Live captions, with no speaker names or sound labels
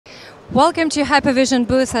Welcome to HYPERVSN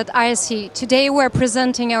booth at ISE. Today we're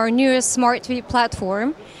presenting our newest SmartV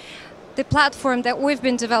platform, the platform that we've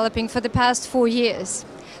been developing for the past 4 years.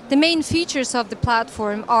 The main features of the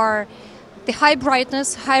platform are the high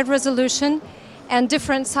brightness, high resolution, and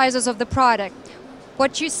different sizes of the product.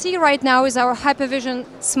 What you see right now is our HYPERVSN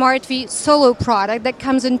SmartV Solo product that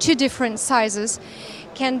comes in 2 different sizes,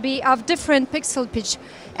 can be of different pixel pitch,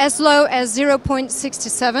 as low as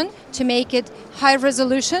 0.67 to make it high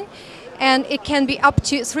resolution, and it can be up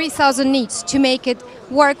to 3000 nits to make it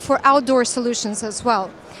work for outdoor solutions as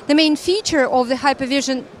well. The main feature of the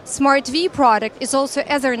HYPERVSN SmartV product is also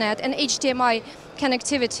Ethernet and HDMI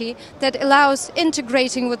connectivity that allows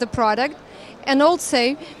integrating with the product and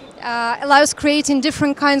also allows creating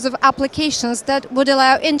different kinds of applications that would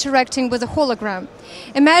allow interacting with a hologram.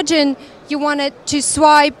 Imagine you wanted to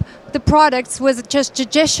swipe the products with just a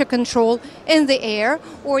gesture control in the air,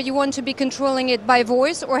 or you want to be controlling it by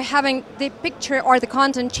voice, or having the picture or the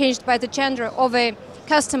content changed by the gender of a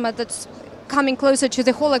customer that's coming closer to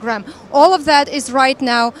the hologram. All of that is right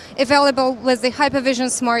now available with the HYPERVSN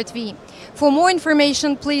SmartV. For more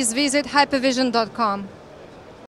information, please visit hypervsn.com.